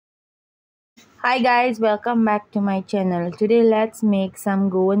Hi guys, welcome back to my channel. Today let's make some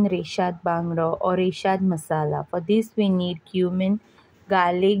Goan Recheado Bangra or Recheado Masala. For this we need cumin,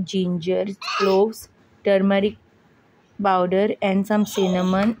 garlic, ginger, cloves, turmeric powder and some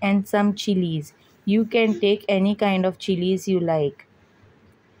cinnamon and some chillies. You can take any kind of chillies you like.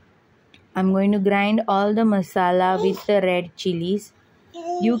 I'm going to grind all the masala with the red chillies.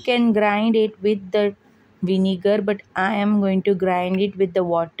 You can grind it with the vinegar, but I am going to grind it with the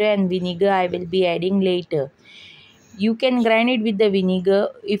water, and vinegar I will be adding later. You can grind it with the vinegar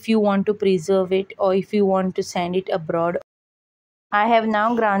if you want to preserve it or if you want to send it abroad. I have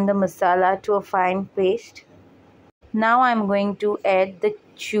now ground the masala to a fine paste. Now I am going to add the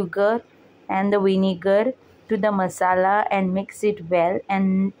sugar and the vinegar to the masala and mix it well,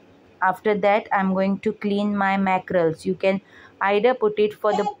 and after that I am going to clean my mackerels. You can either put it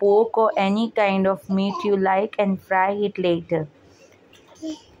for the pork or any kind of meat you like and fry it later.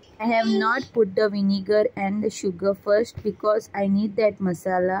 I have not put the vinegar and the sugar first because I need that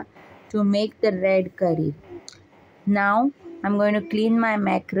masala to make the red curry. Now I'm going to clean my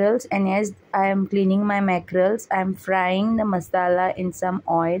mackerels, and as I am cleaning my mackerels, I am frying the masala in some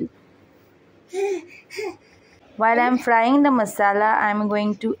oil. While I am frying the masala, I am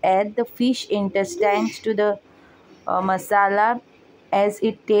going to add the fish intestines to the masala as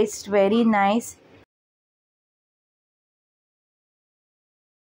it tastes very nice.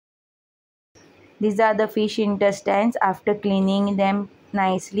 These are the fish intestines. After cleaning them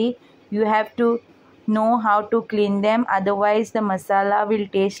nicely, you have to know how to clean them, otherwise the masala will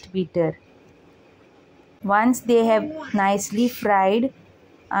taste bitter. Once they have nicely fried,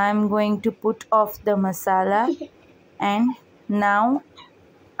 I am going to put off the masala, and now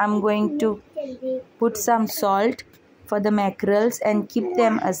I'm going to put some salt for the mackerels and keep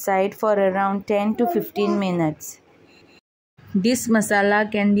them aside for around 10 to 15 minutes. This masala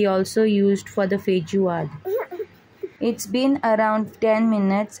can be also used for the Recheado. It's been around 10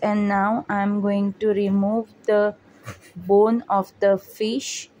 minutes, and now I'm going to remove the bone of the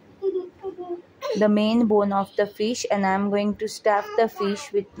fish, the main bone of the fish, and I'm going to stuff the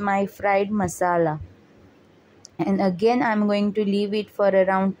fish with my fried masala. And again I'm going to leave it for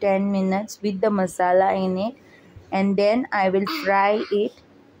around 10 minutes with the masala in it, and then I will fry it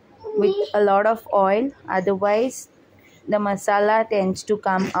with a lot of oil, otherwise the masala tends to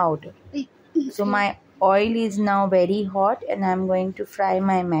come out. So my oil is now very hot, and I'm going to fry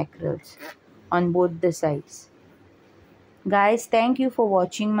my mackerels on both the sides. Guys, thank you for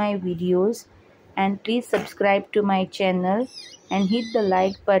watching my videos, and please subscribe to my channel and hit the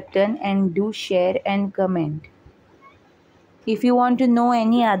like button and do share and comment. If you want to know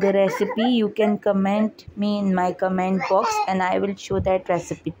any other recipe, you can comment me in my comment box and I will show that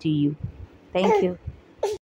recipe to you. Thank you.